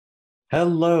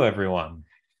Hello, everyone.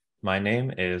 My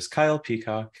name is Kyle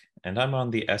Peacock, and I'm on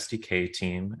the SDK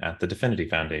team at the Dfinity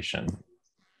Foundation.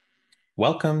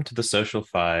 Welcome to the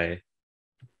SocialFi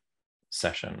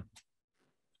session.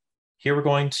 Here we're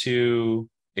going to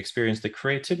experience the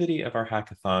creativity of our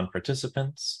hackathon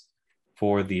participants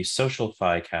for the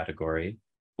SocialFi category,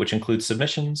 which includes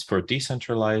submissions for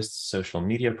decentralized social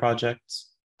media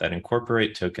projects that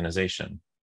incorporate tokenization.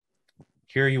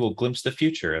 Here you will glimpse the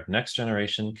future of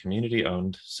next-generation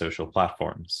community-owned social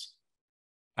platforms.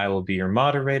 I will be your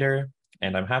moderator,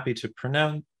 and I'm happy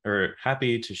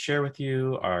to share with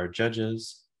you our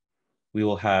judges. We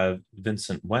will have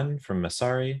Vincent Wen from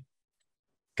Messari,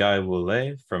 Guy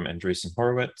Woulet from Andreessen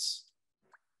Horowitz,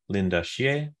 Linda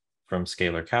Xie from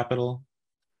Scalar Capital,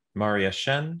 Maria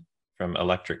Shen from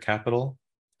Electric Capital,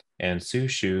 and Su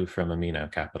Shu from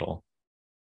Amino Capital.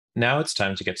 Now it's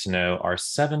time to get to know our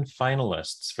 7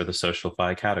 finalists for the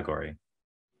SocialFi category.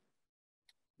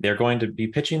 They're going to be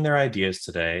pitching their ideas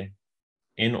today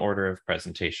in order of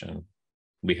presentation.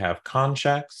 We have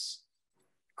Conchax,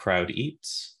 Crowd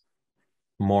Eats,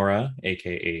 Mora,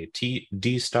 aka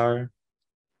D-Star,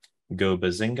 Go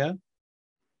Bazinga,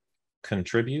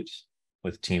 Contribute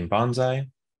with Team Bonsai,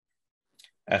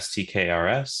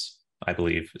 STKRS, I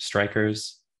believe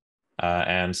Strikers,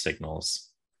 and Signals.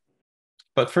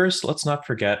 But first, let's not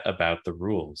forget about the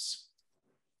rules.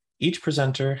 Each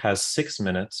presenter has 6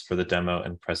 minutes for the demo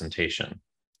and presentation.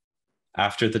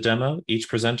 After the demo, each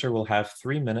presenter will have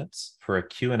 3 minutes for a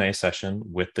Q&A session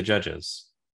with the judges.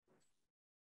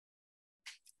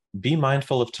 Be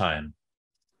mindful of time.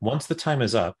 Once the time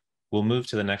is up, we'll move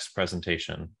to the next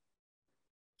presentation.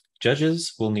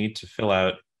 Judges will need to fill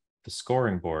out the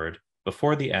scoring board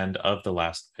before the end of the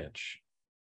last pitch.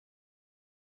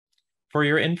 For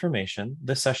your information,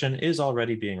 this session is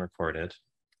already being recorded,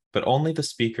 but only the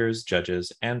speakers,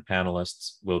 judges, and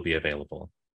panelists will be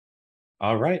available.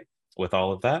 All right, with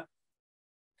all of that,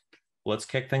 let's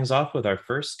kick things off with our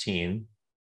first team.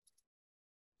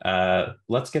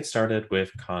 Let's get started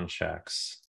with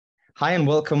Conchax. Hi, and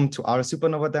welcome to our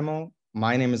Supernova demo.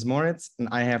 My name is Moritz, and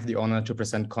I have the honor to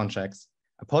present Conchax,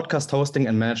 a podcast hosting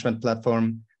and management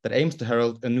platform that aims to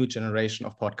herald a new generation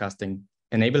of podcasting,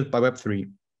 enabled by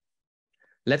Web3.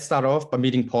 Let's start off by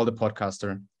meeting Paul the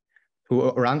podcaster, who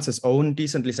runs his own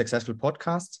decently successful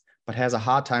podcasts, but has a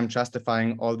hard time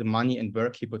justifying all the money and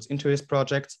work he puts into his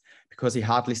projects because he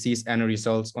hardly sees any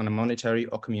results on a monetary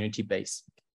or community base.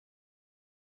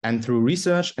 And through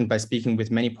research and by speaking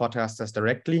with many podcasters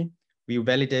directly, we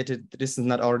validated that this is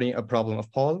not only a problem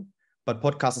of Paul, but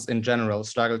podcasters in general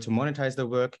struggle to monetize their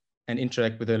work and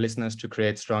interact with their listeners to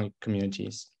create strong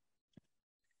communities.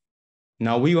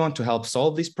 Now we want to help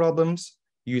solve these problems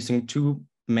using 2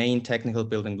 main technical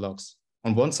building blocks.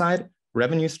 On one side,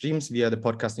 revenue streams via the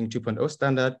Podcasting 2.0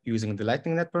 standard using the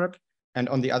Lightning Network, and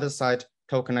on the other side,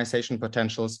 tokenization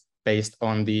potentials based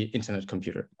on the internet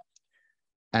computer.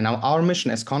 And now our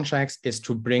mission as Conchax is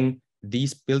to bring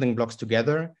these building blocks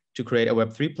together to create a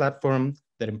Web3 platform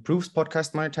that improves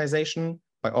podcast monetization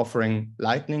by offering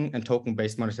Lightning and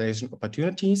token-based monetization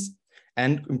opportunities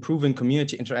and improving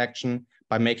community interaction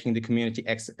by making the community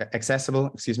accessible,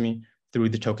 through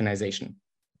the tokenization.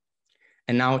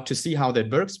 And now to see how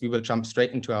that works, we will jump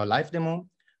straight into our live demo.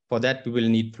 For that, we will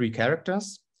need 3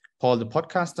 characters: Paul the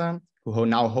podcaster, who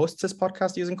now hosts his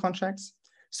podcast using Conchax,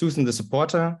 Susan the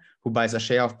supporter, who buys a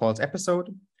share of Paul's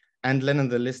episode, and Lennon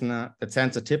the listener that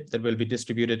sends a tip that will be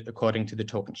distributed according to the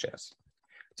token shares.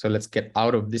 So let's get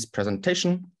out of this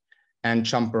presentation and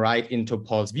jump right into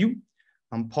Paul's view.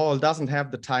 Paul doesn't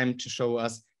have the time to show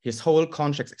us his whole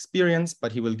Conchax experience,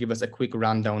 but he will give us a quick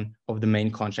rundown of the main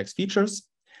Conchax features.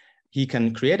 He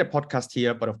can create a podcast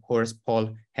here, but of course,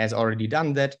 Paul has already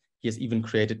done that. He has even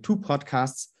created 2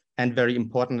 podcasts. And very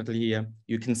importantly here,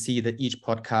 you can see that each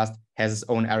podcast has its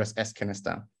own RSS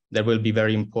canister. That will be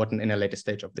very important in a later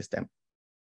stage of this demo.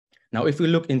 Now, if we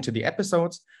look into the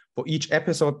episodes, for each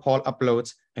episode Paul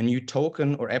uploads, a new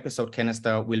token or episode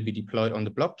canister will be deployed on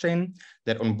the blockchain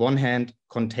that on one hand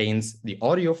contains the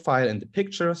audio file and the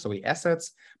picture, so the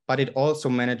assets, but it also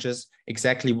manages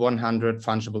exactly 100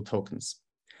 fungible tokens.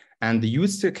 And the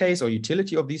use case or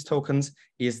utility of these tokens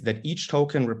is that each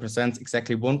token represents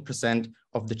exactly 1%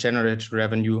 of the generated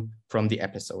revenue from the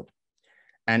episode.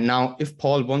 And now if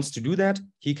Paul wants to do that,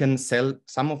 he can sell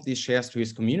some of these shares to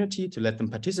his community to let them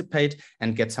participate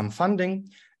and get some funding.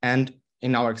 And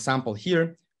in our example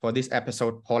here, for this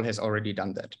episode, Paul has already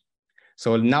done that.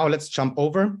 So now let's jump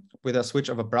over with a switch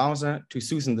of a browser to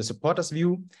Susan, the supporter's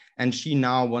view. And she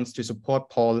now wants to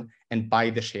support Paul and buy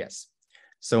the shares.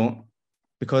 So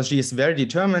because she is very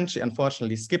determined, she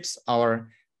unfortunately skips our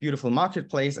beautiful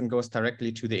marketplace and goes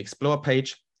directly to the Explore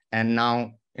page. And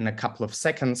now in a couple of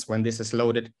seconds, when this is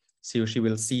loaded, she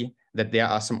will see that there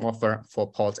are some offer for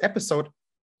Paul's episode.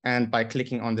 And by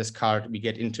clicking on this card, we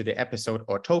get into the episode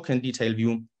or token detail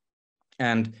view.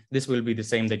 And this will be the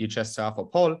same that you just saw for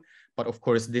Paul. But of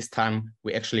course, this time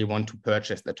we actually want to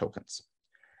purchase the tokens.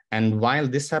 And while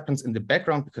this happens in the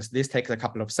background, because this takes a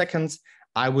couple of seconds,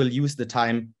 I will use the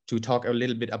time to talk a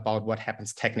little bit about what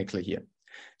happens technically here.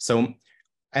 So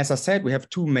as I said, we have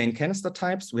two main canister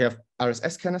types. We have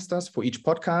RSS canisters for each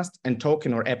podcast and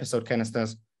token or episode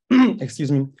canisters,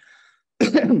 excuse me,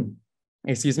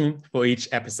 excuse me, for each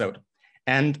episode.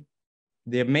 And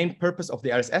the main purpose of the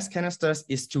RSS canisters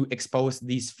is to expose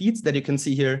these feeds that you can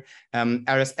see here.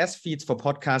 RSS feeds for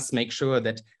podcasts make sure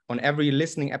that on every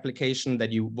listening application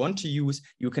that you want to use,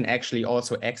 you can actually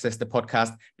also access the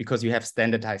podcast because you have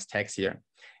standardized tags here.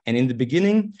 And in the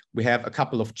beginning, we have a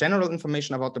couple of general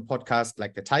information about the podcast,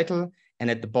 like the title.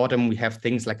 And at the bottom, we have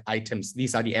things like items.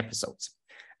 These are the episodes.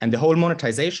 And the whole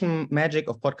monetization magic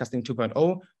of Podcasting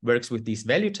 2.0 works with these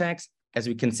value tags. As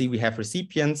we can see, we have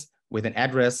recipients with an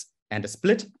address and a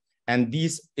split. And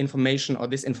this information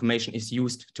is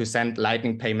used to send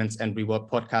lightning payments and reward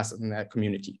podcasts in the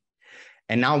community.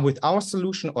 And now with our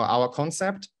solution or our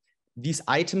concept, these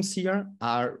items here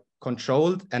are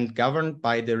controlled and governed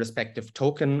by the respective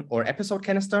token or episode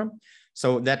canister.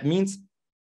 So that means,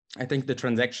 I think the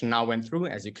transaction now went through,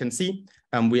 as you can see.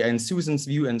 We are in Susan's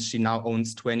view and she now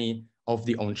owns 20 of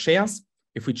the own shares.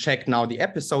 If we check now the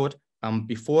episode,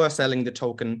 before selling the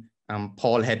token,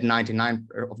 Paul had 99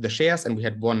 of the shares and we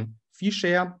had one fee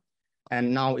share.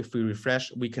 And now if we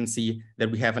refresh, we can see that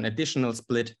we have an additional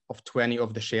split of 20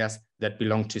 of the shares that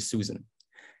belong to Susan.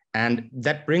 And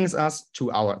that brings us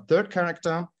to our third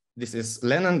character. This is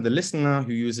Lennon, the listener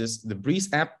who uses the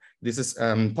Breeze app. This is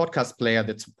a podcast player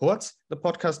that supports the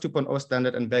Podcast 2.0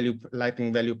 standard and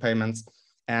lightning value payments.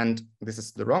 And this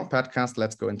is the wrong podcast.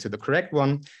 Let's go into the correct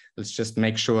one. Let's just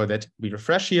make sure that we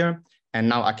refresh here. And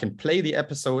now I can play the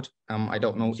episode. I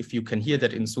don't know if you can hear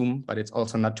that in Zoom, but it's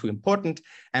also not too important.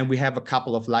 And we have a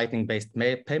couple of lightning-based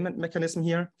payment mechanism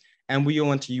here. And we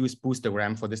want to use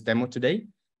Boostergram for this demo today.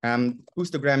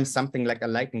 Boostergram is something like a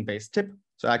lightning-based tip.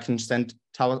 So I can send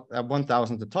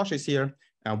 1,000 Satoshis here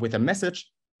with a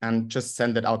message and just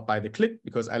send it out by the click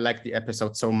because I like the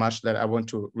episode so much that I want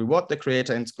to reward the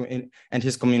creator and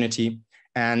his community.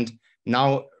 And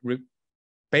now,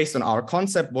 based on our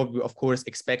concept, what we of course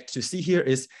expect to see here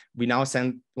is we now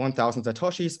send 1,000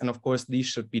 Satoshis, and of course these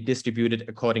should be distributed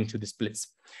according to the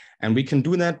splits. And we can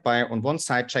do that by on one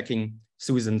side checking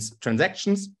Susan's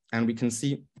transactions, and we can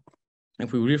see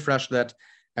if we refresh that,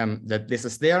 that this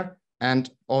is there. And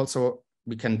also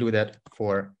we can do that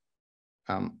for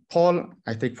Paul.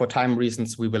 I think for time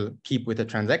reasons, we will keep with the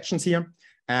transactions here.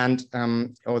 And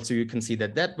also you can see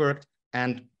that that worked.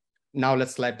 And now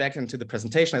let's slide back into the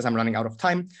presentation as I'm running out of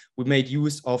time. We made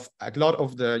use of a lot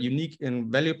of the unique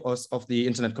values of the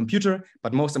internet computer,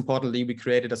 but most importantly, we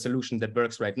created a solution that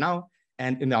works right now.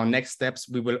 And in our next steps,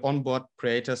 we will onboard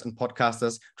creators and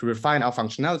podcasters to refine our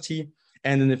functionality.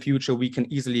 And in the future, we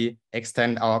can easily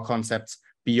extend our concepts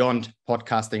beyond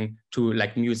podcasting to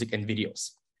like music and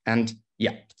videos. And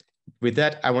yeah, with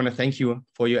that, I want to thank you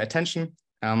for your attention.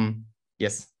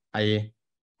 Yes, I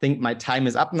think my time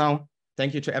is up now.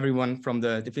 Thank you to everyone from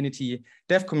the Dfinity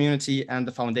dev community and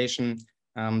the foundation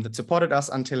that supported us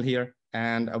until here.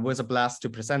 And it was a blast to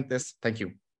present this. Thank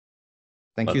you.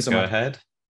 Thank you so much. Let's go ahead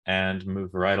and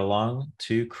move right along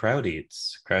to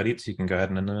CrowdEats. CrowdEats, you can go ahead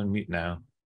and unmute now.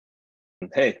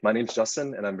 Hey, my name's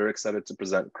Justin, and I'm very excited to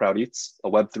present CrowdEats, a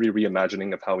Web3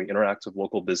 reimagining of how we interact with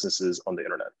local businesses on the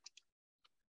internet.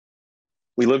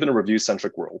 We live in a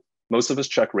review-centric world. Most of us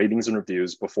check ratings and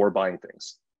reviews before buying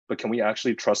things. But can we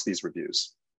actually trust these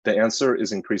reviews? The answer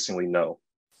is increasingly no.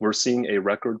 We're seeing a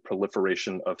record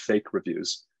proliferation of fake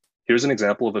reviews. Here's an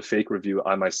example of a fake review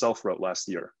I myself wrote last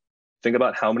year. Think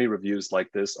about how many reviews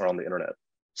like this are on the internet.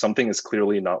 Something is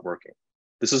clearly not working.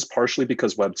 This is partially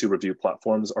because Web2 review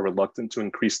platforms are reluctant to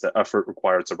increase the effort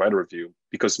required to write a review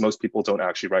because most people don't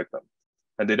actually write them.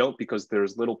 And they don't because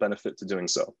there's little benefit to doing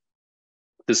so.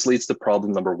 This leads to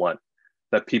problem number one,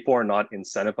 that people are not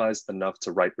incentivized enough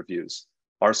to write reviews.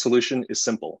 Our solution is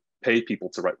simple, pay people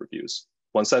to write reviews.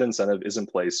 Once that incentive is in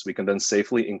place, we can then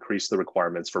safely increase the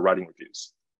requirements for writing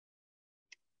reviews.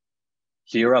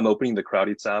 Here I'm opening the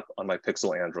CrowdEats app on my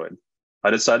Pixel Android. I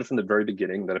decided from the very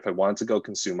beginning that if I wanted to go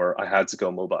consumer, I had to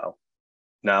go mobile.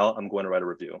 Now I'm going to write a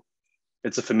review.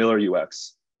 It's a familiar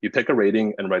UX. You pick a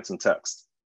rating and write some text.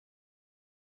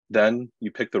 Then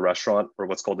you pick the restaurant or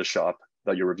what's called a shop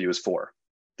that your review is for.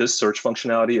 This search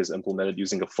functionality is implemented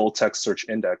using a full text search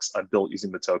index I built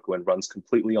using Motoko and runs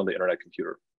completely on the internet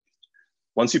computer.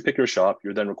 Once you pick your shop,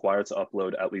 you're then required to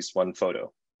upload at least one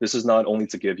photo. This is not only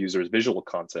to give users visual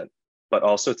content, but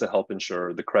also to help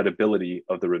ensure the credibility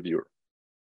of the reviewer.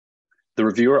 The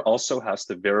reviewer also has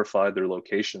to verify their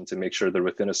location to make sure they're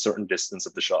within a certain distance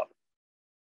of the shop.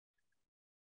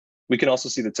 We can also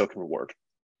see the token reward.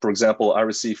 For example, I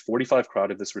received 45 crowd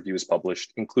if this review is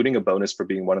published, including a bonus for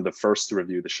being one of the first to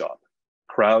review the shop.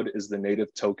 Crowd is the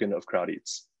native token of Crowd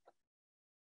Eats.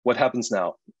 What happens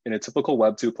now? In a typical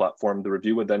Web2 platform, the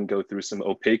review would then go through some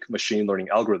opaque machine learning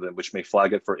algorithm, which may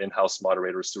flag it for in-house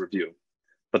moderators to review.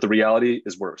 But the reality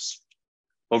is worse.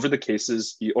 Over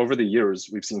the years,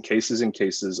 we've seen cases and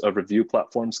cases of review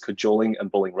platforms cajoling and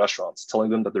bullying restaurants,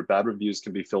 telling them that their bad reviews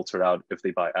can be filtered out if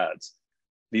they buy ads.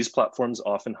 These platforms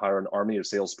often hire an army of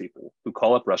salespeople who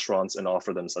call up restaurants and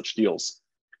offer them such deals.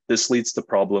 This leads to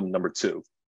problem number 2,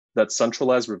 that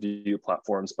centralized review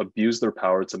platforms abuse their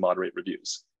power to moderate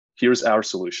reviews. Here's our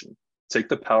solution. Take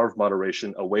the power of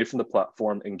moderation away from the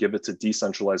platform and give it to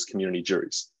decentralized community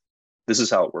juries. This is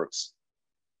how it works.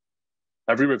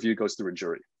 Every review goes through a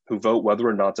jury who vote whether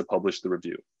or not to publish the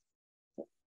review.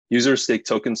 Users stake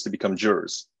tokens to become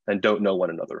jurors and don't know one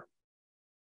another.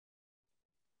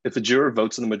 If a juror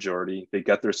votes in the majority, they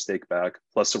get their stake back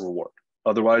plus a reward.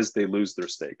 Otherwise, they lose their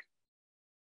stake.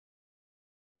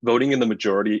 Voting in the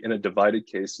majority in a divided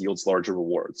case yields larger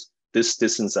rewards. This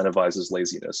disincentivizes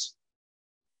laziness.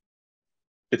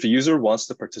 If a user wants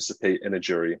to participate in a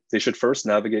jury, they should first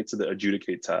navigate to the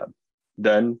Adjudicate tab.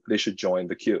 Then they should join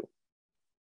the queue.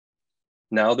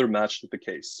 Now they're matched with the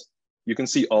case. You can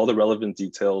see all the relevant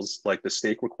details like the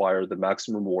stake required, the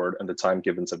maximum reward, and the time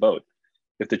given to vote.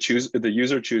 If the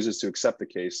user chooses to accept the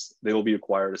case, they will be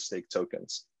required to stake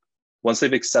tokens. Once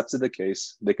they've accepted the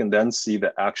case, they can then see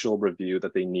the actual review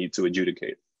that they need to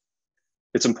adjudicate.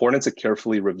 It's important to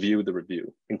carefully review the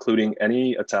review, including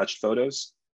any attached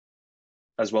photos,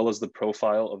 as well as the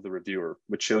profile of the reviewer,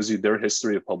 which shows you their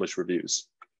history of published reviews.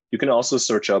 You can also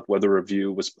search up whether a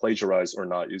review was plagiarized or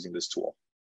not using this tool.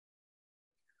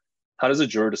 How does a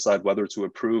juror decide whether to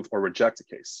approve or reject a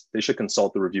case? They should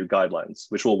consult the review guidelines,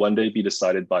 which will one day be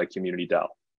decided by Community DAO.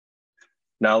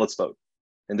 Now let's vote.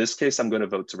 In this case, I'm going to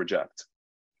vote to reject.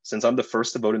 Since I'm the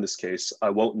first to vote in this case,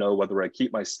 I won't know whether I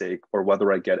keep my stake or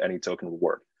whether I get any token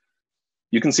reward.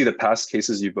 You can see the past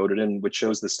cases you voted in, which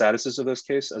shows the statuses of those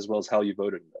cases as well as how you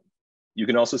voted in them. You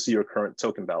can also see your current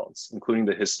token balance, including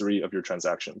the history of your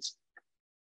transactions.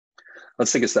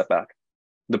 Let's take a step back.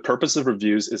 The purpose of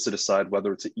reviews is to decide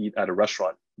whether to eat at a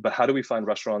restaurant, but how do we find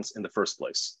restaurants in the first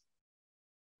place?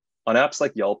 On apps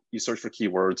like Yelp, you search for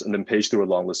keywords and then page through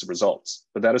a long list of results,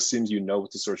 but that assumes you know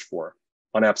what to search for.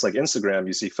 On apps like Instagram,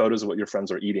 you see photos of what your friends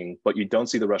are eating, but you don't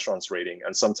see the restaurant's rating,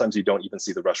 and sometimes you don't even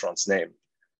see the restaurant's name.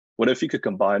 What if you could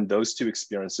combine those two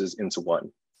experiences into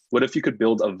one? What if you could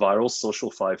build a viral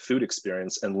SocialFi food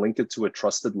experience and link it to a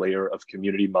trusted layer of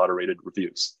community moderated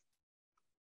reviews?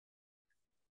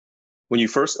 When you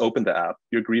first open the app,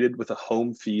 you're greeted with a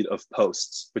home feed of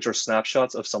posts, which are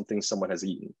snapshots of something someone has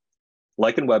eaten.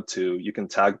 Like in Web2, you can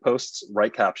tag posts,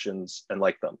 write captions, and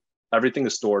like them. Everything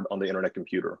is stored on the internet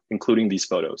computer, including these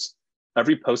photos.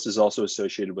 Every post is also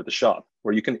associated with a shop,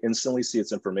 where you can instantly see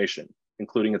its information,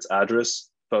 including its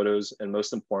address, photos, and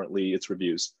most importantly, its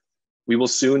reviews. We will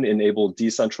soon enable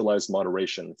decentralized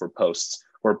moderation for posts,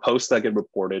 where posts that get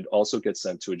reported also get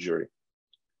sent to a jury.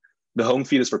 The home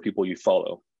feed is for people you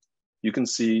follow. You can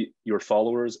see your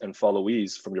followers and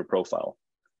followees from your profile.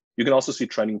 You can also see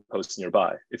trending posts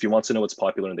nearby if you want to know what's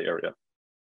popular in the area.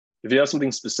 If you have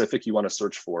something specific you want to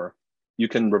search for, you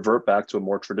can revert back to a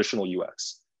more traditional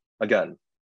UX. Again,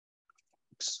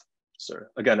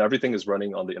 everything is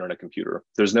running on the internet computer.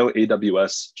 There's no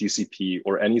AWS, GCP,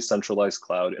 or any centralized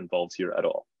cloud involved here at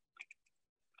all.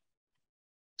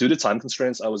 Due to time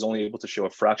constraints, I was only able to show a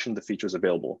fraction of the features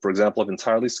available. For example, I've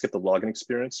entirely skipped the login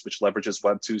experience, which leverages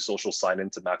Web2 social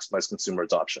sign-in to maximize consumer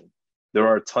adoption. There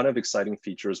are a ton of exciting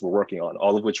features we're working on,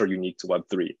 all of which are unique to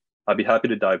Web3. I'd be happy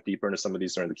to dive deeper into some of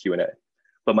these during the Q&A.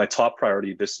 But my top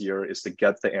priority this year is to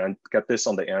get this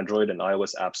on the Android and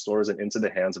iOS app stores and into the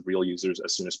hands of real users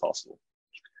as soon as possible.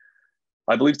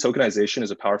 I believe tokenization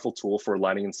is a powerful tool for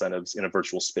aligning incentives in a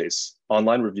virtual space.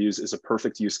 Online reviews is a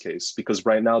perfect use case because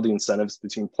right now the incentives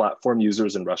between platform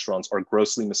users and restaurants are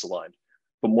grossly misaligned.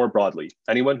 But more broadly,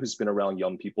 anyone who's been around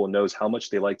young people knows how much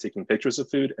they like taking pictures of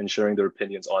food and sharing their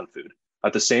opinions on food.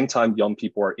 At the same time, young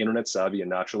people are internet savvy and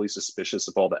naturally suspicious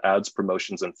of all the ads,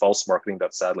 promotions, and false marketing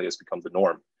that sadly has become the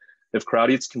norm. If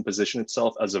Crowd Eats can position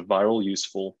itself as a viral,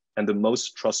 useful, and the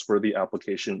most trustworthy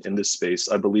application in this space,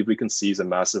 I believe we can seize a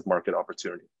massive market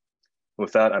opportunity.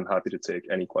 With that, I'm happy to take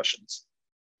any questions.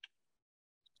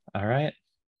 All right.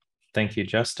 Thank you,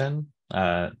 Justin.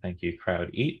 Thank you,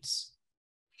 Crowd Eats.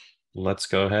 Let's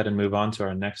go ahead and move on to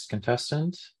our next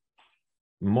contestant,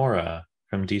 Mora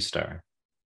from D-Star.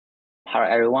 Hello,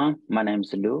 everyone. My name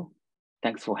is Lu.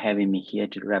 Thanks for having me here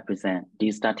to represent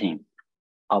D-Star team.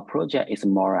 Our project is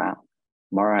Mora.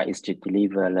 Mora is to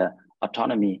deliver the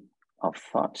autonomy of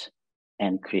thought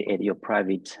and create your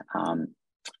private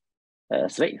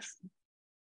space.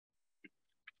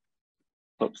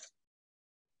 Oops.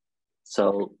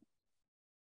 So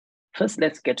first,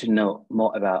 let's get to know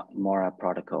more about Mora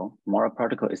protocol. Mora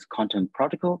protocol is content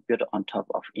protocol built on top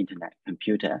of internet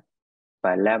computer.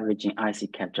 By leveraging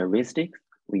IC characteristics,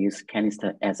 we use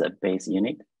Canister as a base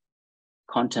unit.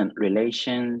 Content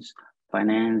relations,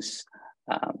 finance,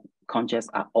 concepts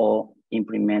are all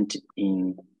implemented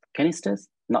in Canisters,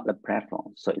 not the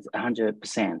platform. So it's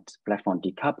 100% platform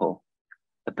decoupled.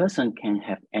 A person can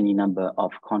have any number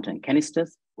of content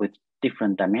canisters with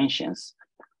different dimensions.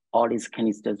 All these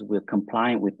canisters will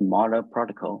comply with Mora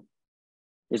protocol.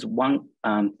 There's one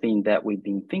thing that we've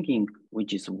been thinking,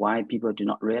 which is why people do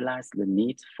not realize the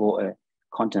need for a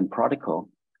content protocol.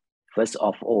 First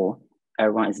of all,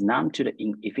 everyone is numb to the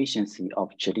inefficiency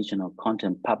of traditional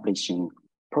content publishing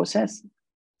process.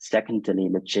 Secondly,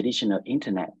 the traditional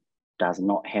internet does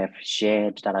not have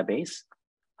shared database.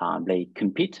 They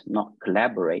compete, not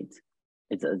collaborate.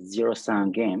 It's a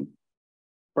zero-sum game.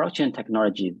 Blockchain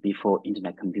technology before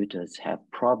internet computers have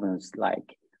problems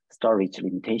like storage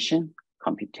limitation,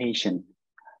 computation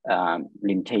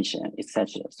limitation,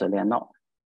 etc. So they're not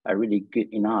really good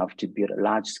enough to build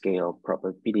large-scale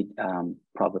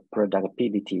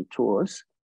productivity tools.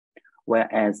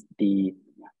 Whereas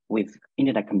with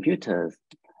internet computers,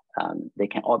 they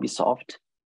can all be solved.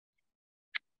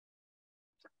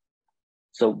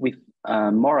 So with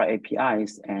Mora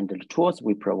APIs and the tools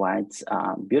we provide,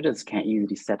 builders can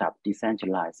easily set up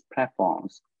decentralized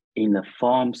platforms in the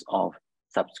forms of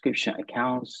subscription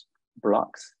accounts,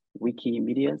 blogs,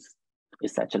 Wikimedias,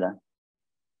 etc.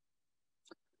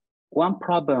 One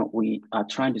problem we are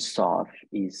trying to solve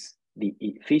is the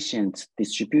efficient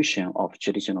distribution of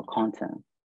traditional content.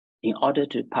 In order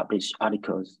to publish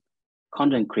articles,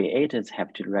 content creators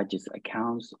have to register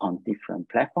accounts on different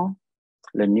platforms,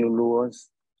 the new rules,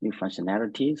 new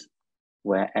functionalities,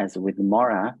 whereas with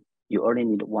Mora, you only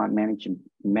need one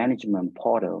management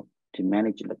portal to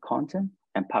manage the content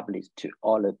and publish to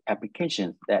all the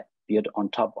applications that build on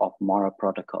top of Mora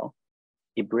protocol.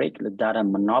 It breaks the data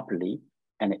monopoly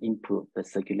and improve the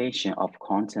circulation of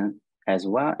content as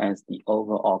well as the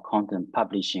overall content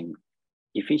publishing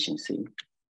efficiency.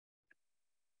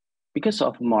 Because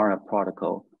of Mora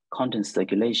protocol, content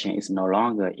circulation is no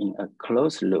longer in a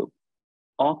closed loop.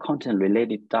 All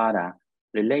content-related data,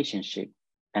 relationship,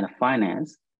 and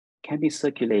finance can be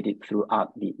circulated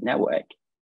throughout the network.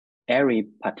 Every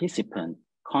participant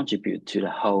contributes to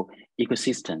the whole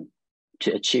ecosystem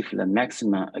to achieve the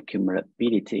maximum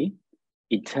accumulability.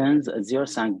 It turns a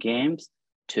zero-sum game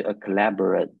to a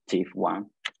collaborative one.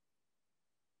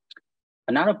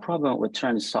 Another problem we're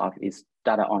trying to solve is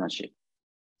data ownership.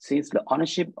 Since the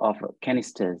ownership of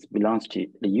canisters belongs to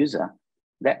the user,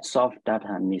 that solves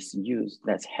data misuse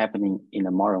that's happening in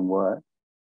the modern world.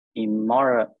 In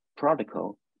Mora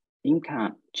protocol,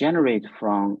 income generated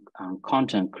from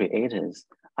content creators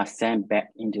are sent back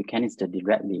into Canister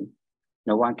directly.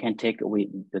 No one can take away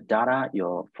the data,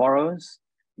 your followers,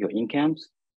 your incomes.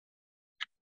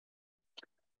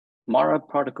 Mora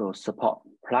protocol support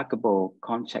pluggable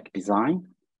contract design.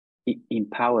 It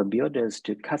empowers builders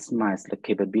to customize the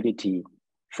capability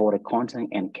for the content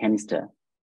and Canister.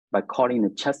 By calling the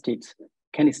trusted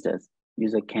canisters,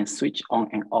 user can switch on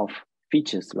and off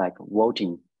features like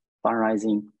voting,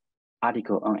 fundraising,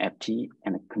 article on NFT,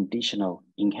 and conditional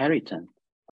inheritance.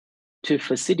 To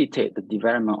facilitate the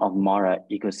development of Mora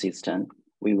ecosystem,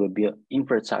 we will build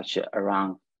infrastructure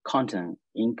around content,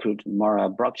 include Mora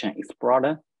Blockchain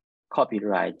Explorer,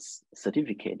 copyright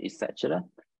certificate, etc.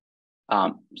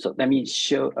 So let me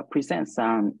present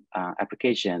some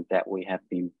applications that we have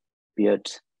been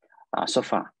built so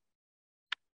far.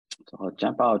 So I'll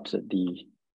jump out the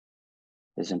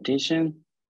presentation.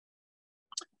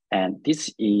 And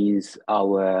this is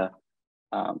our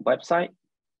website.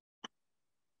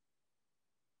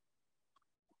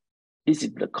 This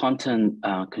is the content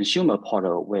consumer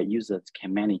portal where users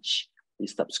can manage the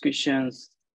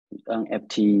subscriptions,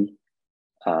 NFT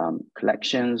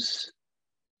collections,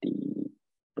 the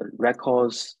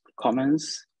records,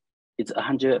 comments. It's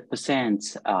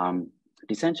 100%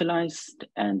 decentralized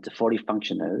and fully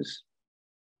functional.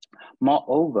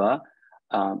 Moreover,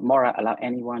 Mora allows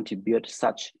anyone to build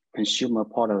such consumer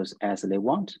portals as they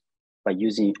want by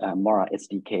using Mora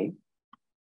SDK.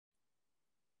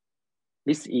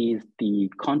 This is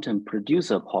the content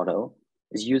producer portal.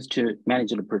 It's used to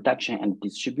manage the production and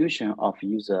distribution of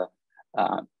user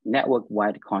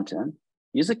network-wide content.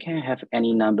 User can have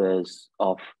any numbers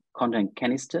of content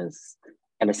canisters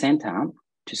at the same time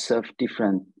to serve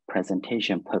different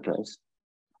presentation purpose.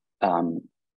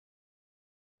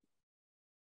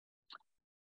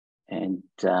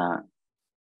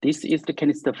 This is the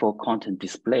canister for content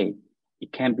display.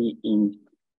 It can be in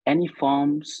any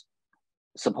forms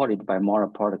supported by Mora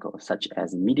protocol, such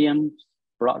as Medium,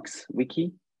 blogs,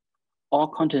 wiki. All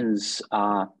contents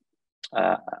are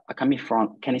coming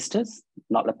from canisters,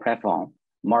 not the platform.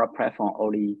 Mora platform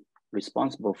only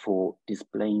responsible for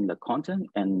displaying the content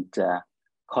and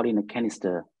calling the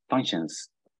canister functions.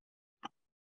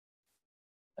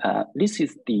 This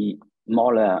is the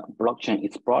Mora blockchain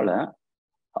explorer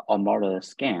or Mora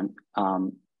scan.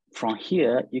 From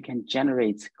here, you can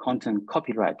generate content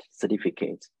copyright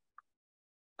certificates,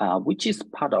 which is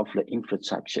part of the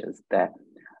infrastructures that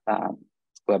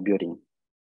we're building.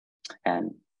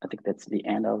 And I think that's the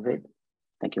end of it.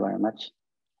 Thank you very much.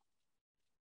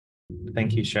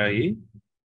 Thank you, Xiaoyi,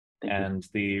 and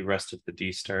the rest of the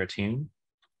D-Star team.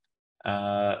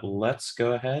 Let's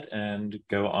go ahead and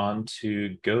go on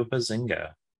to Go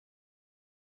Bazinga.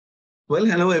 Well,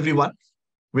 hello everyone.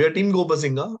 We are Team Go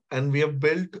Bazinga, and we have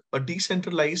built a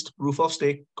decentralized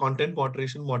proof-of-stake content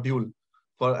moderation module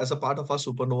as a part of our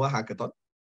Supernova Hackathon.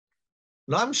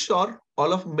 Now, I'm sure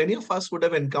many of us would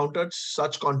have encountered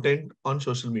such content on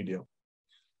social media.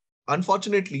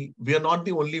 Unfortunately, we are not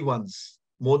the only ones.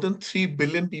 More than 3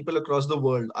 billion people across the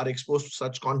world are exposed to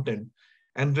such content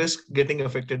and risk getting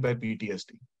affected by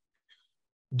PTSD.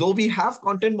 Though we have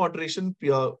content moderation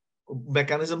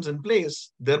mechanisms in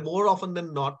place, they're more often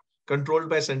than not controlled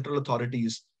by central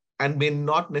authorities and may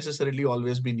not necessarily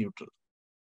always be neutral.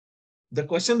 The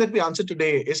question that we answer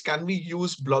today is, can we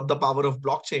use the power of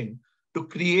blockchain to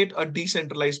create a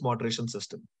decentralized moderation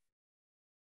system?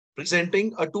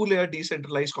 Presenting a 2-layer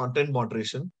decentralized content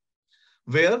moderation,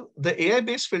 where the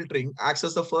AI-based filtering acts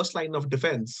as the first line of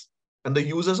defense and the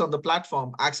users on the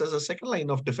platform acts as a second line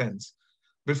of defense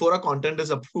before a content is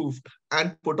approved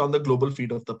and put on the global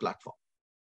feed of the platform.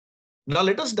 Now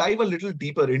let us dive a little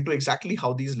deeper into exactly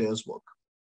how these layers work.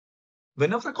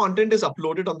 Whenever content is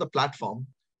uploaded on the platform,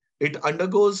 it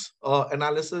undergoes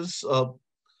analysis.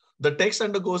 The text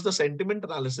undergoes the sentiment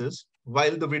analysis,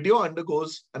 while the video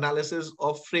undergoes analysis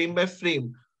of frame by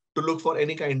frame to look for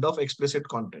any kind of explicit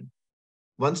content.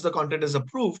 Once the content is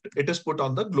approved, it is put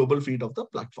on the global feed of the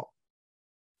platform.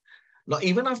 Now,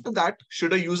 even after that,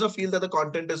 should a user feel that the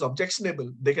content is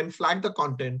objectionable, they can flag the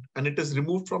content and it is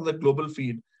removed from the global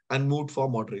feed and moved for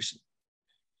moderation.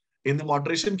 In the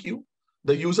moderation queue,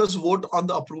 the users vote on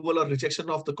the approval or rejection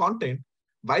of the content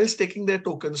while staking their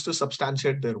tokens to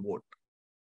substantiate their vote.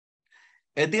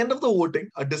 At the end of the voting,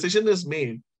 a decision is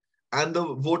made and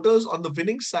the voters on the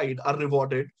winning side are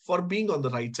rewarded for being on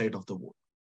the right side of the vote.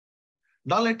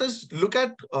 Now let us look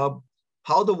at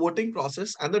how the voting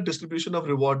process and the distribution of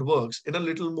reward works in a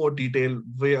little more detail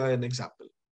via an example.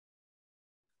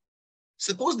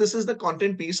 Suppose this is the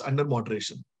content piece under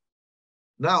moderation.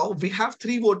 Now we have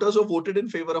 3 voters who voted in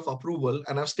favor of approval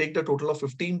and have staked a total of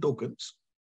 15 tokens.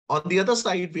 On the other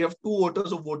side, we have 2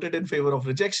 voters who voted in favor of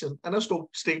rejection and have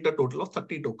staked a total of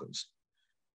 30 tokens.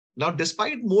 Now,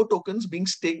 despite more tokens being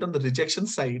staked on the rejection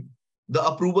side, the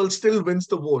approval still wins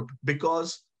the vote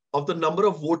because of the number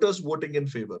of voters voting in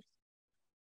favor.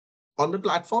 On the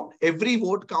platform, every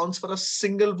vote counts for a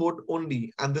single vote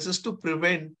only, and this is to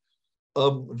prevent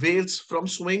whales from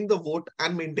swaying the vote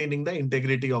and maintaining the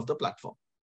integrity of the platform.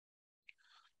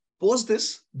 Post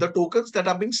this, the tokens that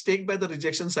are being staked by the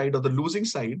rejection side or the losing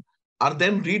side are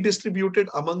then redistributed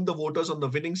among the voters on the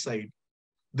winning side.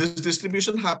 This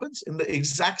distribution happens in the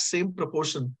exact same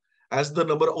proportion as the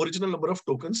original number of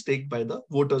tokens staked by the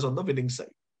voters on the winning side.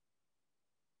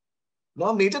 Now,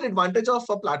 a major advantage of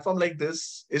a platform like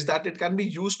this is that it can be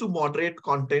used to moderate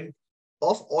content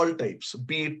of all types,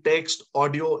 be it text,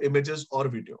 audio, images, or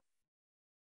video.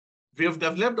 We have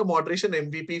developed a moderation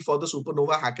MVP for the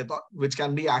Supernova Hackathon, which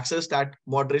can be accessed at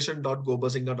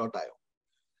moderation.gobazinga.io.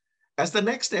 As the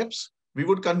next steps, we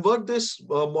would convert this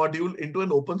module into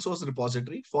an open source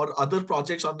repository for other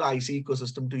projects on the IC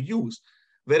ecosystem to use,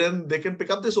 wherein they can pick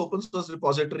up this open source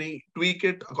repository, tweak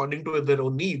it according to their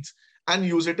own needs, and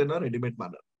use it in a ready-made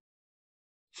manner.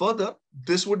 Further,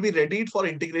 this would be readied for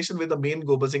integration with the main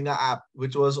Go Bazinga app,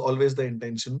 which was always the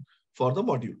intention for the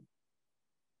module.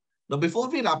 Now, before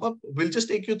we wrap up, we'll just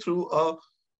take you through a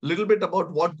little bit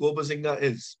about what Go Bazinga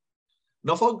is.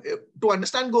 Now, to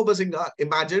understand Go Bazinga,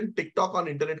 imagine TikTok on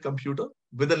internet computer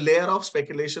with a layer of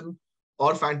speculation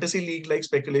or fantasy league-like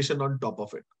speculation on top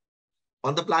of it.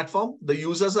 On the platform, the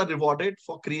users are rewarded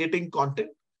for creating content,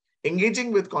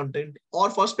 engaging with content, or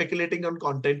for speculating on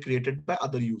content created by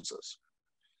other users.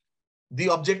 The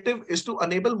objective is to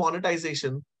enable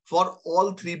monetization for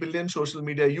all 3 billion social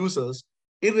media users,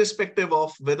 irrespective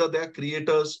of whether they are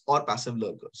creators or passive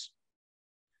lurkers.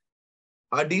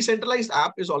 Our decentralized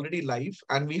app is already live,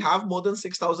 and we have more than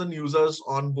 6,000 users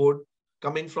on board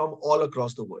coming from all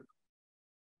across the world.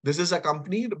 This is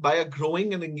accompanied by a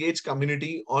growing and engaged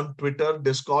community on Twitter,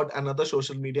 Discord, and other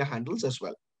social media handles as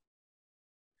well.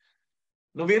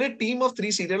 Now, we're a team of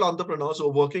 3 serial entrepreneurs who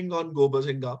are working on Go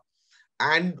Bazinga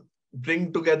and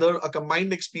bring together a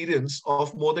combined experience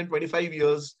of more than 25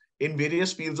 years in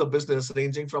various fields of business,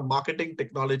 ranging from marketing,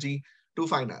 technology, to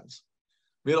finance.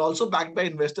 We are also backed by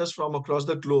investors from across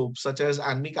the globe, such as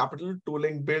Anmi Capital,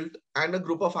 Tooling Build, and a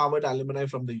group of Harvard alumni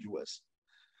from the US.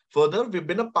 Further, we've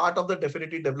been a part of the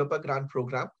Definity Developer Grant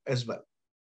Program as well.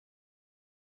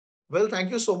 Well,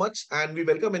 thank you so much. And we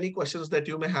welcome any questions that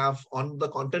you may have on the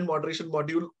content moderation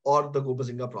module or the Go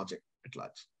Bazinga project at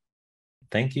large.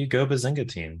 Thank you, Go Bazinga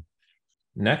team.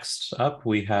 Next up,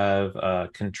 we have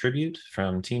Contribute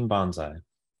from Team Bonsai.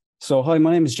 So hi,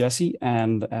 my name is Jesse,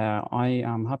 and I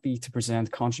am happy to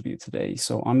present Contribute today.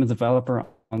 So I'm a developer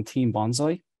on Team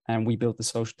Bonsai, and we built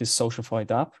this SocialFi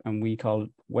app, and we call it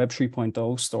Web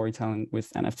 3.0 storytelling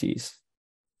with NFTs.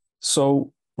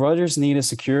 So writers need a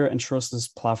secure and trustless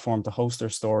platform to host their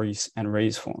stories and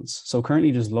raise funds. So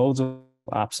currently there's loads of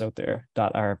apps out there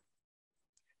that are,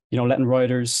 letting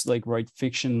writers write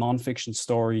fiction, non-fiction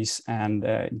stories and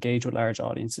engage with large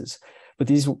audiences. But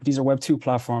these are Web 2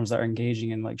 platforms that are engaging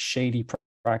in shady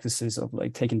practices of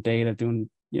taking data,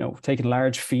 taking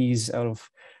large fees out of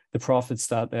the profits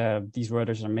that these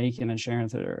writers are making and sharing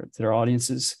to their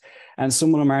audiences. And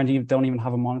some of them don't even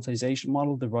have a monetization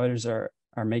model. The writers are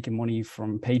making money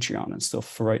from Patreon and stuff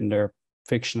for writing their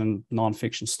fiction and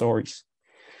non-fiction stories.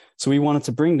 So we wanted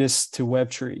to bring this to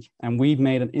Web3, and we've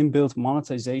made an inbuilt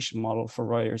monetization model for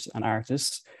writers and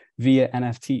artists via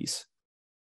NFTs.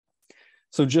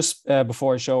 So just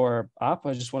before I show our app,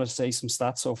 I just want to say some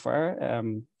stats so far.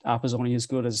 App is only as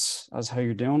good as how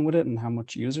you're doing with it and how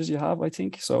much users you have, I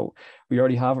think. So we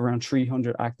already have around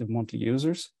 300 active monthly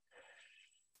users.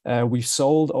 We've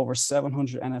sold over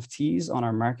 700 NFTs on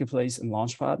our marketplace and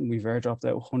Launchpad, and we've airdropped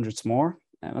out hundreds more.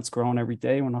 And that's growing every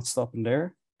day. We're not stopping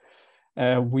there.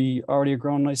 We already have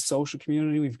grown a nice social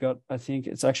community. We've got, I think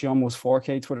it's actually almost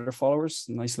 4K Twitter followers.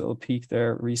 Nice little peak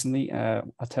there recently,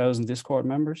 1,000 Discord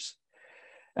members.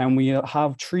 And we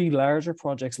have 3 larger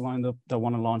projects lined up that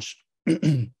want to launch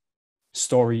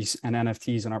stories and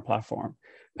NFTs on our platform.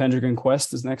 Pendragon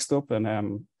Quest is next up,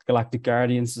 and Galactic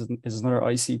Guardians is another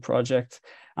IC project.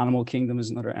 Animal Kingdom is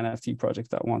another NFT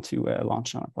project that want to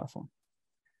launch on our platform.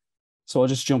 So I'll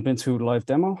just jump into the live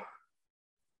demo.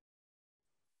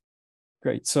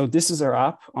 Great. So this is our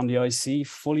app on the IC,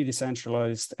 fully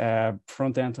decentralized,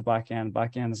 front end to back end.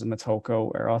 Back end is in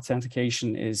Motoko. Our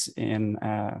authentication is in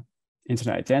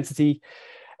internet identity.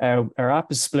 Our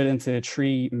app is split into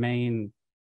 3 main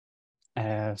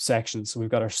sections. So we've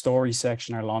got our story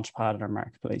section, our Launchpad, and our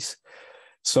marketplace.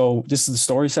 So this is the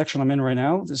story section I'm in right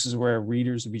now. This is where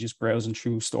readers will be just browsing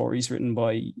through stories written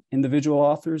by individual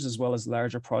authors as well as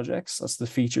larger projects. That's the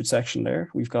featured section there.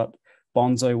 We've got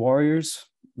Bonsai Warriors,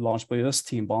 launched by us,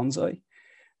 Team Bonsai.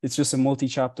 It's just a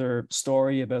multi-chapter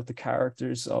story about the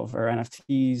characters of our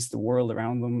NFTs, the world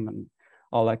around them, and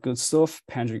all that good stuff.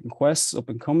 Pendragon Quests up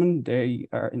and coming. They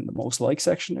are in the most like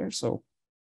section there. So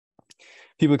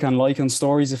people can like on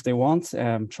stories if they want.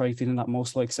 Try to in that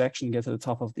most like section, get to the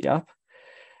top of the app.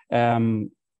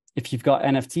 If you've got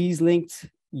NFTs linked,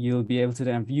 you'll be able to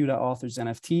then view that author's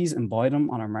NFTs and buy them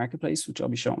on our marketplace, which I'll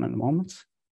be showing in a moment.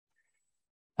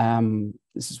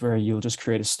 This is where you'll just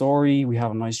create a story. We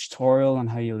have a nice tutorial on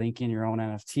how you link in your own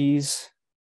NFTs.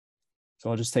 So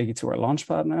I'll just take you to our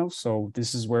Launchpad now. So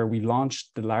this is where we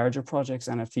launched the larger projects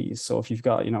NFTs. So if you've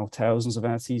got, thousands of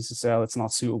NFTs to sell, it's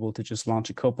not suitable to just launch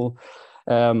a couple.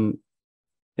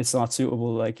 It's not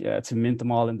suitable to mint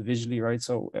them all individually, right?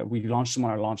 So we launched them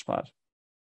on our Launchpad.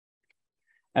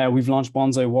 We've launched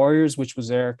Bonsai Warriors, which was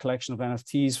our collection of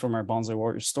NFTs from our Bonsai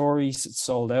Warriors stories. It's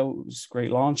sold out. It was a great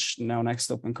launch. Now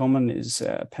next up and coming is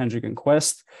Pendragon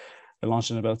Quest. They launched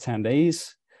in about 10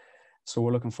 days. So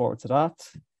we're looking forward to that.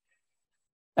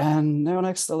 And now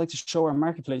next, I'd like to show our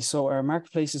marketplace. So our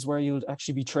marketplace is where you'll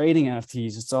actually be trading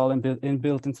NFTs. It's all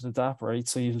inbuilt into the dApp, right?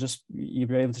 So you'll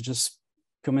be able to just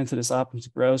come into this app and to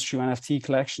browse through NFT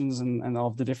collections and all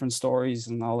of the different stories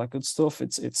and all that good stuff.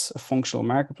 It's a functional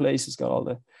marketplace. It's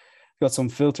got some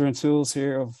filtering tools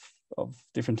here of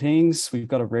different things. We've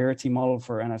got a rarity model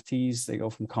for NFTs. They go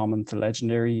from common to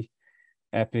legendary,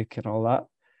 epic, and all that.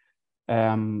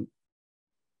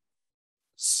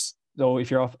 So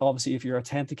if you're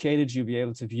authenticated, you'll be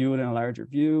able to view it in a larger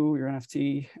view, your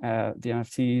NFT, the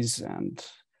NFTs, and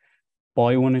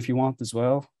buy one if you want as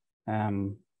well.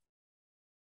 And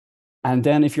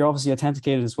then if you're obviously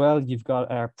authenticated as well, you've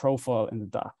got a profile in the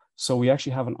DApp. So we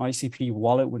actually have an ICP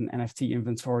wallet with an NFT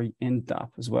inventory in DApp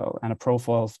as well, and a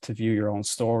profile to view your own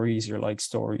stories, your like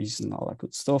stories and all that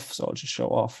good stuff. So I'll just show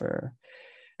off our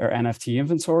NFT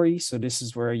inventory. So this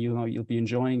is where you'll be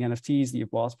enjoying NFTs that you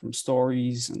bought from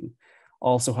stories, and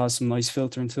also has some nice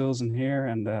filtering tools in here.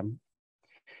 And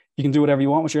you can do whatever you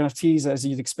want with your NFTs as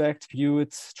you'd expect, view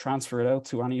it, transfer it out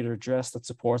to any other address that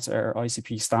supports our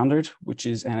ICP standard, which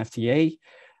is NFTA.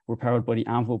 We're powered by the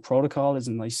Anvil protocol, is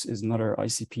another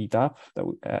ICP DApp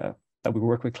that we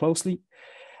work with closely.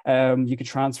 You can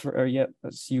transfer, or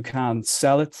you can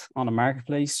sell it on a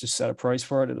marketplace, just set a price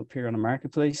for it. It'll appear on a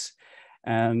marketplace,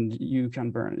 and you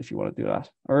can burn it if you want to do that,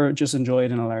 or just enjoy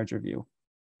it in a larger view.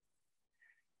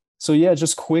 So yeah,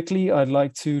 just quickly, I'd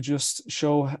like to just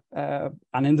show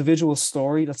an individual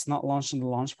story that's not launched on the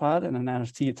Launchpad and an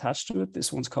NFT attached to it.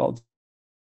 This one's called,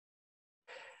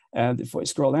 and if I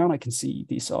scroll down, I can see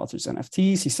this author's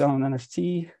NFTs. He's selling an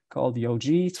NFT called the OG.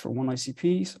 It's for 1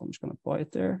 ICP, so I'm just going to buy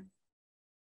it there.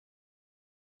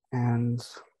 And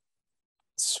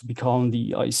we call them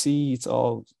the IC. It's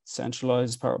all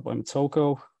centralized, powered by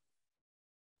Motoko.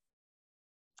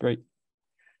 Great.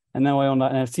 And now I own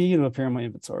that NFT, it'll appear in my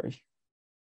inventory.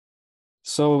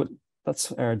 So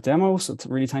that's our demo. So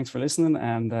really thanks for listening,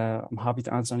 and I'm happy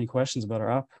to answer any questions about our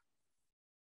app.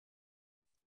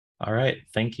 All right,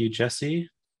 thank you, Jesse,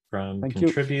 from Thank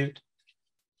Contribute.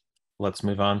 Let's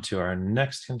move on to our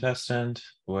next contestant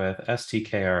with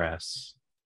STKRS.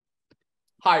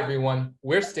 Hi, everyone.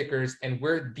 We're Stickers, and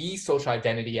we're the social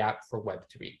identity app for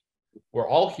Web3. We're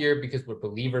all here because we're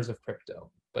believers of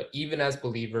crypto. But even as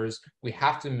believers, we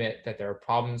have to admit that there are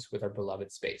problems with our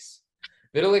beloved space.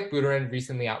 Vitalik Buterin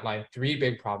recently outlined 3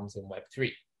 big problems in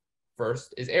Web3.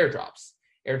 First is airdrops.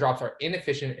 Airdrops are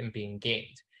inefficient in being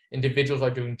gained. Individuals are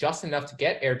doing just enough to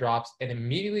get airdrops and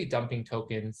immediately dumping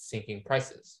tokens, sinking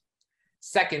prices.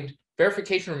 Second,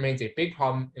 verification remains a big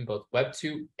problem in both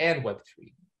Web2 and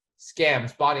Web3.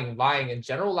 Scams, botting, lying, and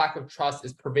general lack of trust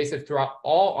is pervasive throughout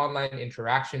all online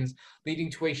interactions,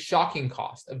 leading to a shocking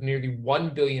cost of nearly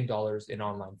 $1 billion in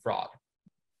online fraud.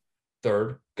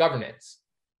 Third, governance.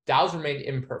 DAOs remain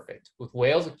imperfect, with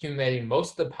whales accumulating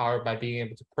most of the power by being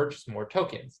able to purchase more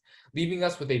tokens, leaving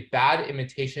us with a bad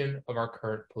imitation of our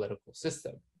current political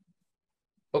system.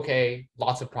 Okay,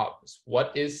 lots of problems.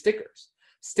 What is Stickers?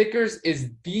 Stickers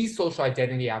is the social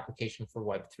identity application for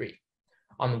Web3.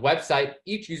 On the website,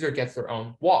 each user gets their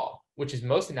own wall, which is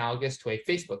most analogous to a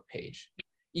Facebook page.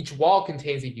 Each wall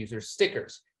contains a user's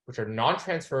stickers, which are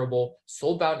non-transferable,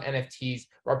 soul-bound NFTs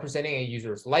representing a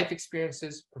user's life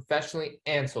experiences professionally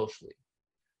and socially.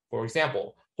 For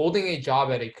example, holding a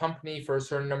job at a company for a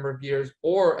certain number of years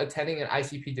or attending an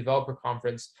ICP developer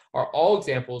conference are all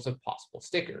examples of possible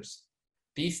stickers.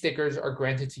 These stickers are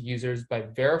granted to users by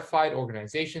verified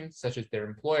organizations such as their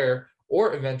employer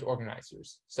or event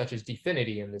organizers, such as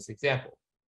Dfinity in this example.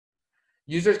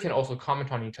 Users can also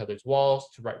comment on each other's walls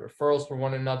to write referrals for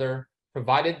one another,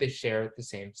 provided they share the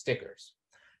same stickers.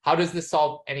 How does this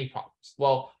solve any problems?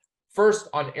 Well, first,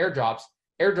 on airdrops,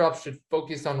 airdrops should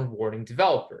focus on rewarding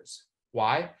developers.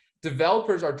 Why?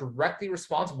 Developers are directly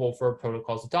responsible for a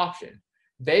protocol's adoption.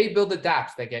 They build the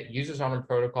dApps that get users on a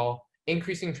protocol,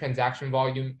 increasing transaction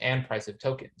volume and price of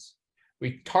tokens.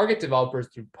 We target developers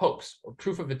through POAPs, or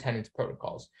proof of attendance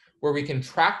protocols, where we can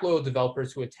track loyal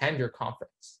developers who attend your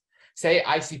conference. Say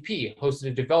ICP hosted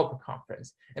a developer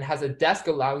conference and has a desk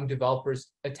allowing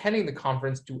developers attending the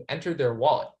conference to enter their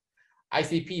wallet.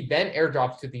 ICP then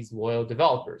airdrops to these loyal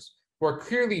developers who are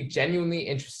clearly genuinely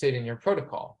interested in your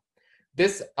protocol.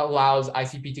 This allows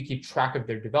ICP to keep track of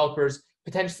their developers,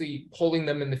 potentially polling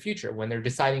them in the future when they're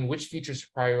deciding which features to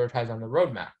prioritize on the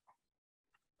roadmap.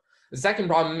 The second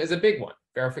problem is a big one,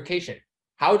 verification.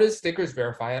 How does Stickers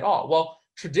verify at all? Well,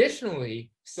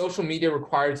 traditionally, social media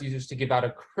requires users to give out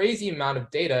a crazy amount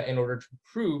of data in order to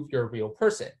prove you're a real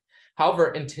person.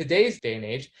 However, in today's day and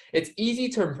age, it's easy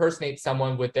to impersonate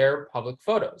someone with their public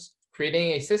photos,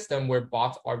 creating a system where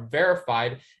bots are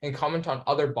verified and comment on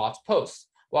other bots' posts,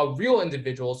 while real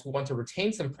individuals who want to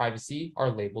retain some privacy are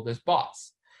labeled as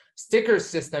bots. Stickers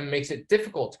system makes it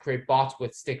difficult to create bots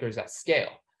with stickers at scale.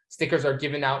 Stickers are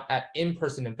given out at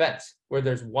in-person events where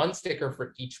there's one sticker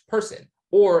for each person,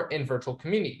 or in virtual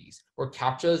communities where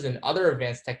CAPTCHAs and other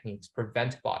advanced techniques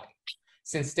prevent botting.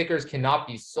 Since stickers cannot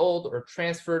be sold or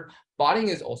transferred, botting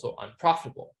is also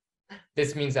unprofitable.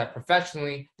 This means that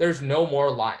professionally, there's no more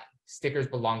lying. Stickers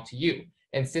belong to you.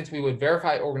 And since we would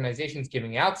verify organizations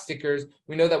giving out stickers,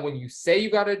 we know that when you say you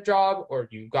got a job or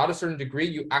you got a certain degree,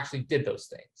 you actually did those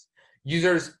things.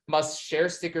 Users must share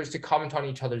stickers to comment on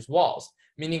each other's walls,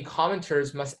 meaning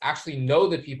commenters must actually know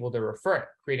the people they're referring,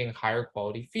 creating higher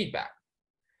quality feedback.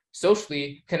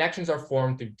 Socially, connections are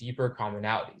formed through deeper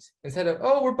commonalities. Instead of,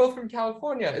 oh, we're both from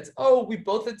California, it's, oh, we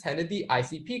both attended the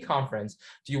ICP conference.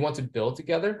 Do you want to build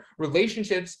together?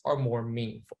 Relationships are more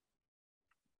meaningful.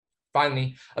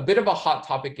 Finally, a bit of a hot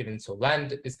topic given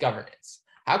Solend is governance.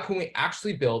 How can we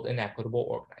actually build an equitable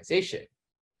organization?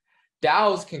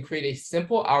 DAOs can create a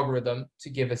simple algorithm to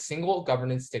give a single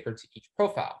governance sticker to each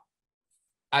profile.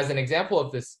 As an example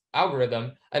of this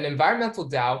algorithm, an environmental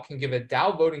DAO can give a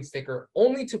DAO voting sticker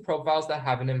only to profiles that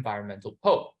have an environmental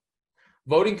poll.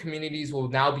 Voting communities will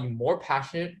now be more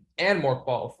passionate and more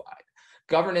qualified.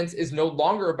 Governance is no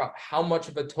longer about how much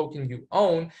of a token you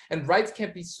own, and rights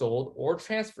can't be sold or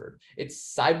transferred. It's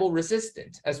Sybil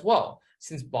resistant as well,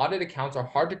 since botted accounts are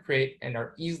hard to create and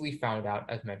are easily found out,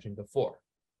 as mentioned before.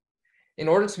 In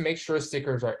order to make sure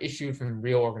stickers are issued from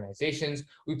real organizations,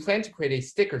 we plan to create a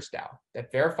stickers DAO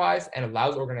that verifies and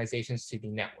allows organizations to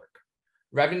de-network.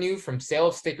 Revenue from sale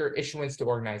of sticker issuance to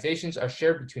organizations are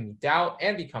shared between the DAO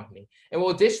and the company, and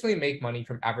will additionally make money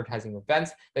from advertising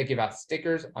events that give out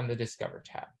stickers on the Discover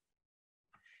tab.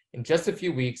 In just a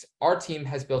few weeks, our team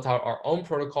has built out our own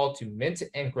protocol to mint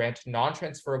and grant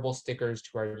non-transferable stickers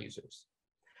to our users.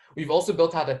 We've also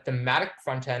built out a thematic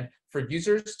front end for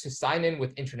users to sign in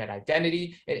with internet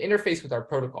identity and interface with our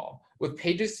protocol, with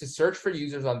pages to search for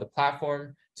users on the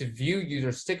platform, to view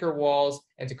user sticker walls,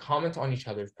 and to comment on each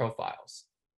other's profiles.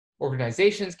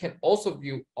 Organizations can also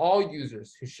view all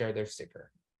users who share their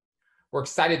sticker. We're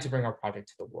excited to bring our project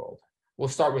to the world. We'll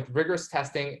start with rigorous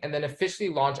testing and then officially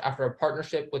launch after a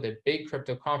partnership with a big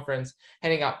crypto conference,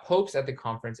 handing out pokes at the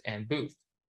conference and booth.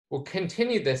 We'll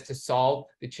continue this to solve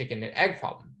the chicken and egg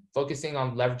problem, focusing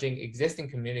on leveraging existing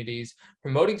communities,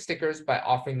 promoting stickers by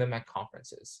offering them at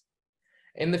conferences.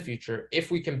 In the future, if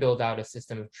we can build out a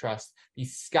system of trust, the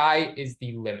sky is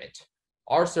the limit.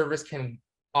 Our service can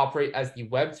operate as the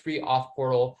Web3 auth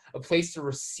portal, a place to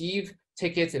receive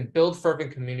tickets and build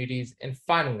fervent communities, and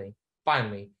finally,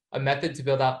 a method to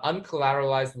build out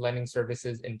uncollateralized lending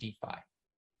services in DeFi.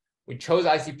 We chose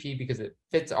ICP because it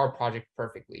fits our project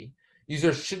perfectly.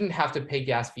 Users shouldn't have to pay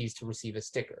gas fees to receive a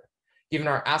sticker. Given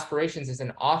our aspirations as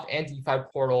an auth and DeFi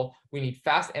portal, we need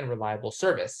fast and reliable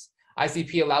service.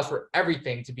 ICP allows for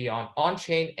everything to be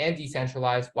on-chain and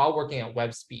decentralized while working at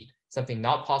web speed, something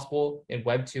not possible in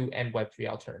Web 2 and Web 3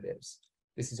 alternatives.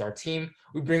 This is our team.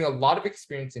 We bring a lot of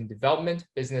experience in development,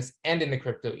 business, and in the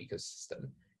crypto ecosystem.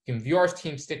 You can view our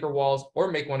team sticker walls or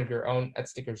make one of your own at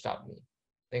stickers.me.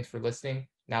 Thanks for listening.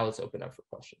 Now let's open up for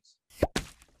questions.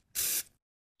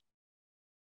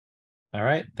 All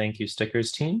right, thank you,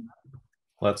 Stickers team.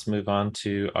 Let's move on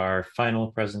to our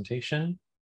final presentation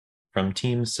from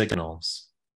Team Signals.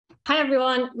 Hi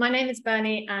everyone, my name is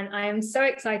Bernie and I am so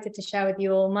excited to share with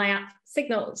you all my app,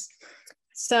 Signals.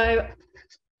 So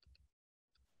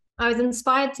I was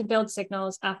inspired to build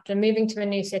Signals after moving to a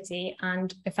new city,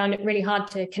 and I found it really hard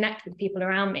to connect with people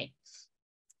around me.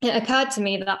 It occurred to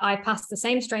me that I pass the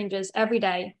same strangers every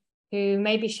day who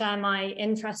maybe share my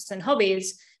interests and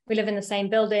hobbies. We live in the same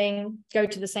building, go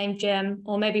to the same gym,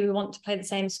 or maybe we want to play the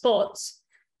same sports.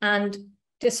 And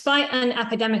despite an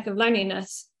epidemic of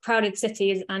loneliness, crowded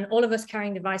cities, and all of us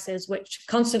carrying devices which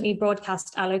constantly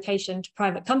broadcast our location to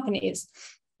private companies,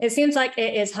 it seems like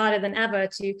it is harder than ever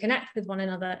to connect with one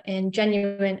another in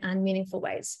genuine and meaningful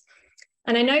ways.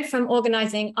 And I know from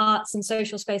organizing arts and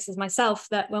social spaces myself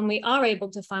that when we are able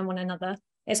to find one another,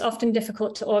 it's often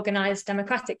difficult to organize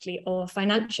democratically or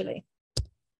financially.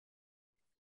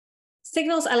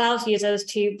 Signals allows users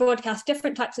to broadcast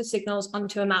different types of signals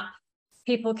onto a map.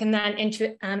 People can then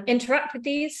interact with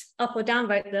these, up or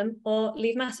downvote them, or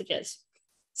leave messages.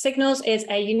 Signals is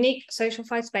a unique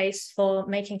SocialFi space for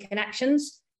making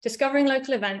connections, discovering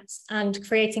local events, and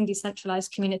creating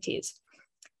decentralized communities.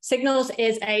 Signals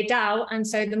is a DAO, and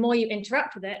so the more you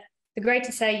interact with it, the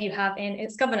greater say you have in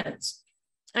its governance.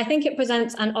 I think it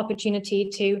presents an opportunity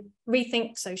to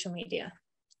rethink social media,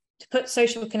 to put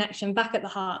social connection back at the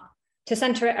heart, to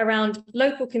center it around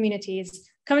local communities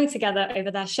coming together over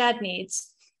their shared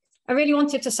needs. I really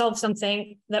wanted to solve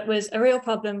something that was a real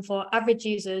problem for average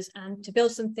users and to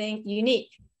build something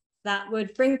unique that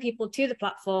would bring people to the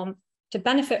platform to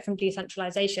benefit from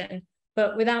decentralization,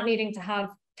 but without needing to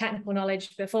have technical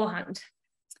knowledge beforehand.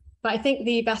 But I think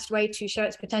the best way to show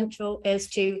its potential is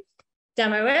to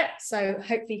demo it. So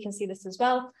hopefully you can see this as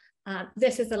well.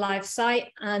 This is the live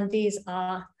site, and these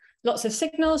are lots of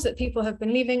signals that people have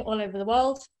been leaving all over the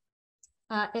world.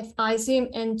 If I zoom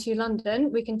into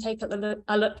London, we can take a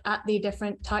look at the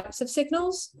different types of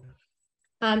signals.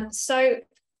 So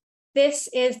this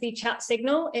is the chat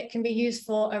signal. It can be used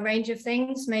for a range of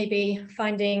things, maybe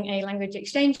finding a language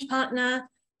exchange partner,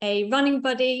 a running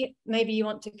buddy, maybe you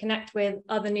want to connect with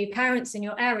other new parents in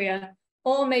your area,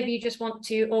 or maybe you just want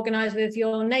to organize with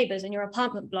your neighbors in your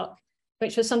apartment block,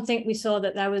 which was something we saw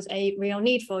that there was a real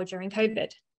need for during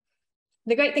COVID.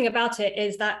 The great thing about it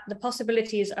is that the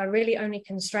possibilities are really only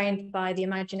constrained by the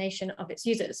imagination of its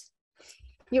users.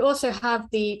 You also have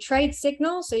the trade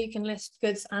signal, so you can list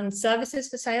goods and services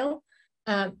for sale.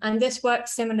 And this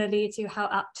works similarly to how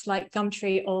apps like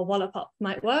Gumtree or Wallapop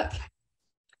might work.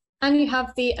 And you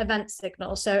have the event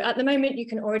signal. So at the moment, you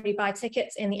can already buy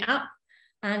tickets in the app.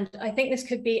 And I think this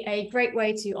could be a great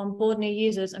way to onboard new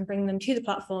users and bring them to the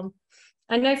platform.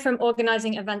 I know from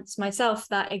organizing events myself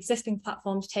that existing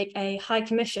platforms take a high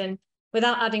commission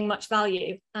without adding much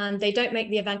value, and they don't make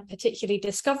the event particularly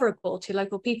discoverable to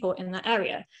local people in that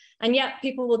area. And yet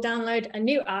people will download a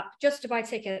new app just to buy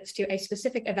tickets to a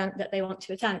specific event that they want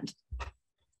to attend.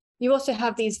 You also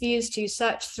have these views to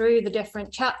search through the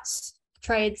different chats,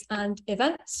 trades, and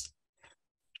events.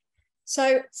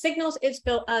 So Signals is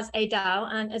built as a DAO,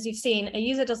 and as you've seen, a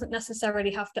user doesn't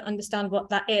necessarily have to understand what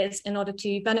that is in order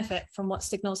to benefit from what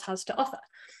Signals has to offer.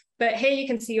 But here you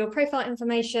can see your profile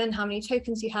information, how many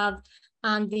tokens you have,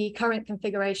 and the current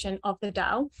configuration of the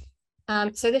DAO.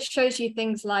 So this shows you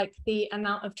things like the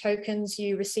amount of tokens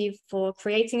you receive for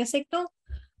creating a signal,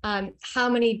 how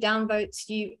many downvotes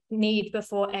you need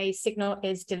before a signal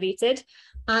is deleted,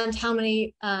 and how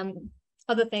many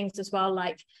other things as well,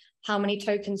 like how many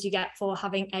tokens you get for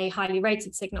having a highly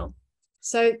rated signal.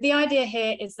 So the idea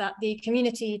here is that the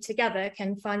community together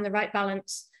can find the right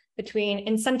balance between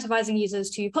incentivizing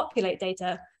users to populate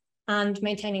data and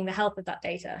maintaining the health of that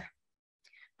data.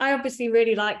 I obviously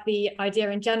really like the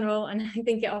idea in general, and I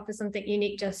think it offers something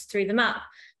unique just through the map.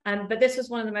 But this was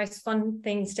one of the most fun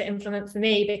things to implement for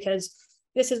me, because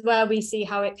this is where we see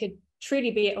how it could truly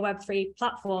be a Web3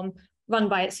 platform run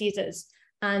by its users.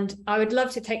 And I would love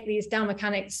to take these DAO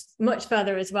mechanics much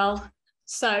further as well.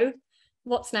 So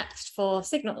what's next for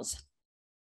Signals?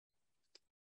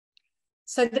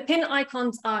 So the pin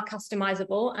icons are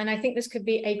customizable, and I think this could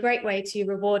be a great way to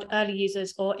reward early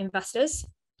users or investors.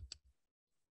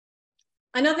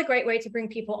 Another great way to bring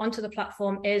people onto the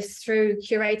platform is through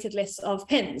curated lists of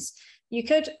pins. You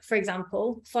could, for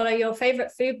example, follow your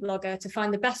favorite food blogger to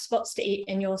find the best spots to eat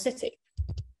in your city.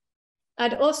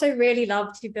 I'd also really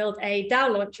love to build a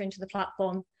DAO launcher into the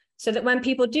platform so that when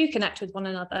people do connect with one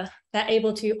another, they're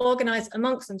able to organize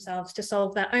amongst themselves to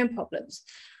solve their own problems.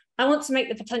 I want to make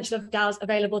the potential of DAOs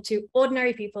available to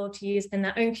ordinary people to use in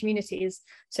their own communities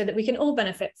so that we can all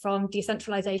benefit from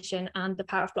decentralization and the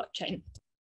power of blockchain.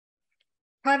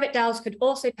 Private DAOs could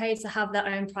also pay to have their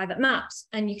own private maps,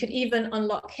 and you could even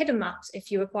unlock hidden maps if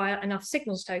you acquire enough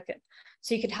Signals token.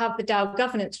 So you could have the DAO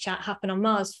governance chat happen on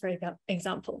Mars, for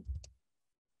example.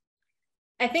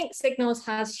 I think Signals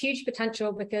has huge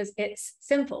potential because it's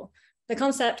simple. The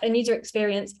concept and user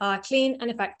experience are clean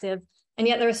and effective, and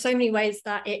yet there are so many ways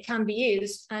that it can be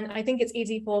used. And I think it's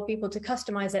easy for people to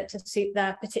customize it to suit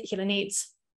their particular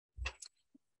needs.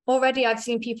 Already, I've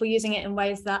seen people using it in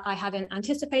ways that I hadn't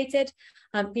anticipated.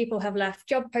 People have left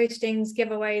job postings,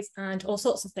 giveaways, and all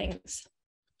sorts of things.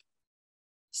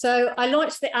 So I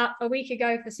launched the app a week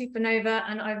ago for Supernova,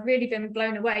 and I've really been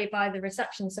blown away by the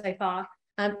reception so far.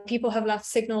 People have left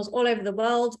signals all over the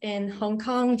world, in Hong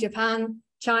Kong, Japan,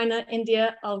 China,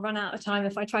 India. I'll run out of time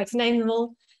if I try to name them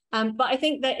all. But I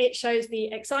think that it shows the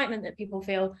excitement that people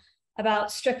feel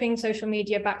about stripping social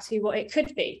media back to what it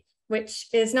could be, which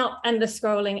is not endless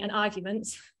scrolling and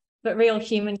arguments, but real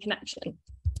human connection.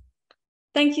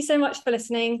 Thank you so much for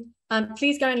listening.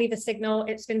 Please go and leave a signal.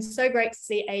 It's been so great to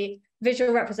see a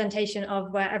visual representation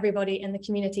of where everybody in the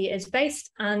community is based,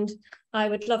 and I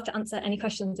would love to answer any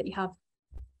questions that you have.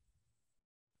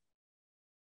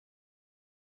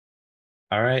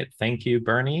 All right, thank you,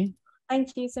 Bernie.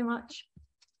 Thank you so much.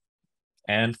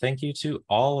 And thank you to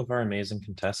all of our amazing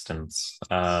contestants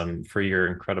for your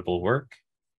incredible work.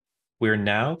 We're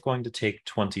now going to take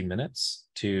 20 minutes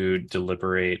to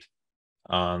deliberate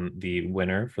on the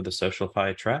winner for the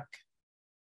SocialFi track.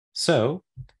 So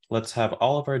let's have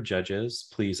all of our judges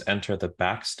please enter the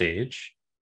backstage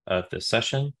of this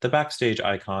session, the backstage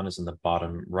icon is in the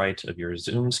bottom right of your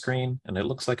Zoom screen, and it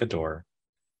looks like a door.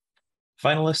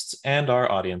 Finalists and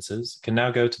our audiences can now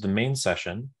go to the main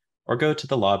session or go to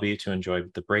the lobby to enjoy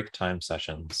the break time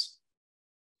sessions.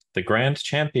 The Grand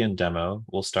Champion demo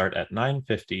will start at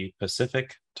 9:50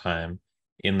 Pacific time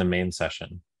in the main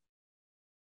session.